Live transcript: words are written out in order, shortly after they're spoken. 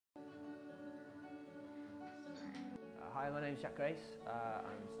Hi, my name's Jack Grace.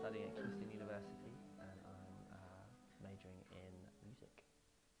 I'm studying at Kingston University and I'm majoring in music.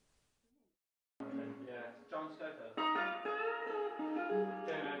 Yeah, John Schofield.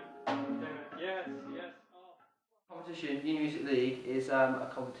 Yes, yes. Oh. Competition, Uni Music League, is a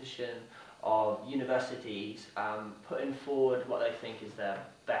competition of universities putting forward what they think is their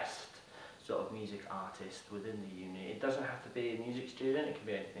best sort of music artist within the uni. It doesn't have to be a music student, it can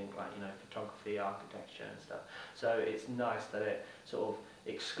be anything like, you know, photography, architecture and stuff. So it's nice that it sort of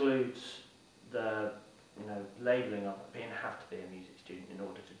excludes the, you know, labelling of being have to be a music student in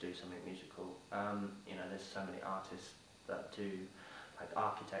order to do something musical. You know, there's so many artists that do like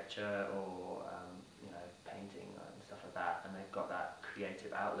architecture or you know, painting and stuff like that, and they've got that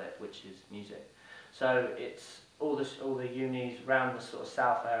creative outlet which is music. So it's all the unis around the sort of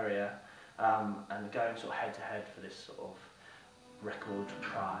south area and going sort of head to head for this sort of record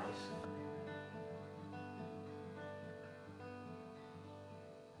prize.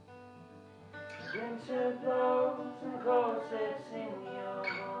 Winter blows and cold sets in your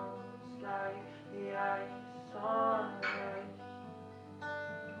bones like the ice on the edge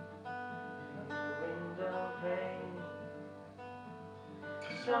of the window pane.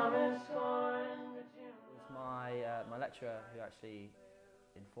 Summer's gone. It was my lecturer who actually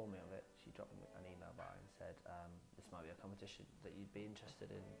informed me of it. She dropped me an email by and said this might be a competition that you'd be interested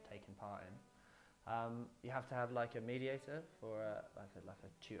in taking part in. You have to have like a mediator for like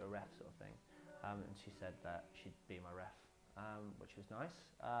a tutor ref sort of thing. And she said that she'd be my ref, which was nice.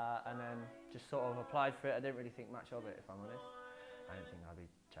 And then just sort of applied for it. I didn't really think much of it, if I'm honest. I didn't think I'd be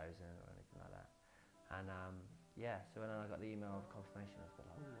chosen or anything like that. And yeah, so when I got the email of confirmation, I was like,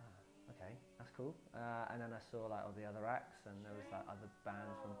 oh wow, okay, that's cool. And then I saw like all the other acts, and there was like other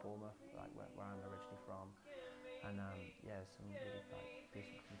bands from Bournemouth, like where I'm originally from. And yeah, some really like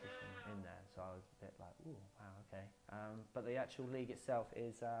decent competition in there. So I was a bit like, ooh, wow, okay. But the actual league itself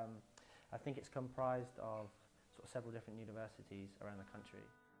is, I think it's comprised of sort of several different universities around the country.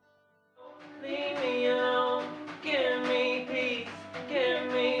 Leave me alone, give me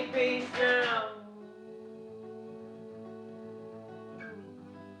peace now.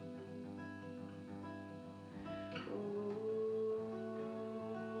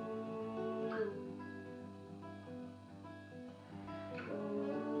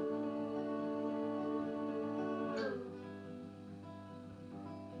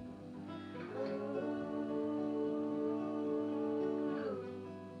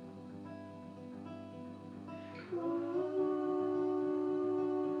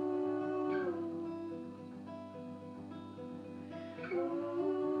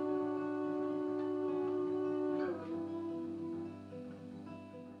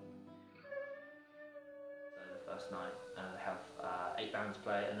 First night, they have 8 bands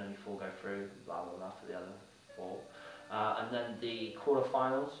play and only 4 go through, blah blah blah for the other 4. And then the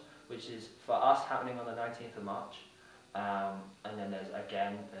quarter-finals, which is for us happening on the 19th of March. And then there's I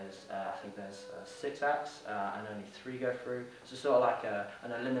think there's 6 acts and only 3 go through. So it's sort of like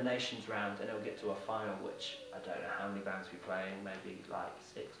an eliminations round, and it'll get to a final, which I don't know how many bands we play, maybe like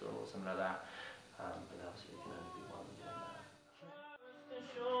 6 or something like that. But obviously it can only be one doing that.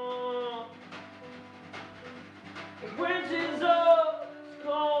 Winter's up, it's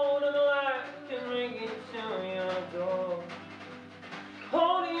cold and the light can ring it to your door.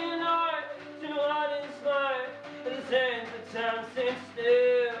 Holding your knife to what is mine, this ain't the time to sit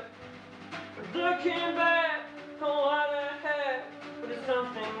still. Looking back on what I had, but it's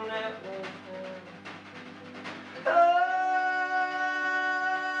something that was there.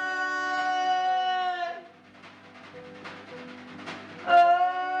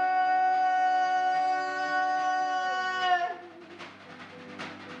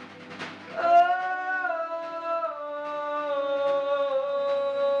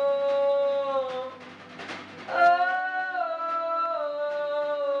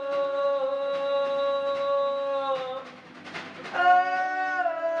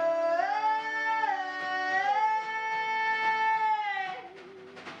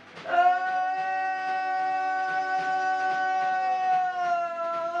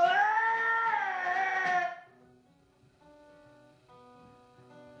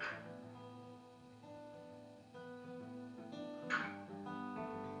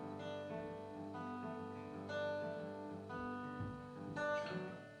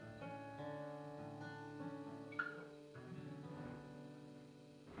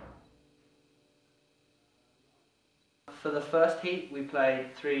 For the first heat we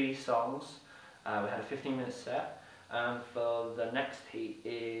played 3 songs, we had a 15-minute set. For the next heat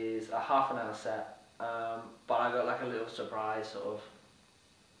is a half-an-hour set, but I got like a little surprise sort of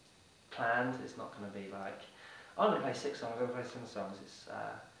planned. It's not going to be like I'm going to play 6 songs, I'm going to play 7 songs.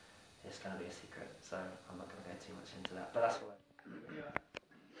 It's going to be a secret, so I'm not going to go too much into that. But that's what.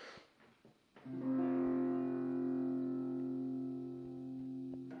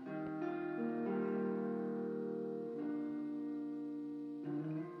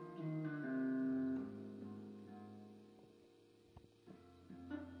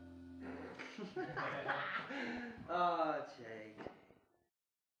 Oh, gee.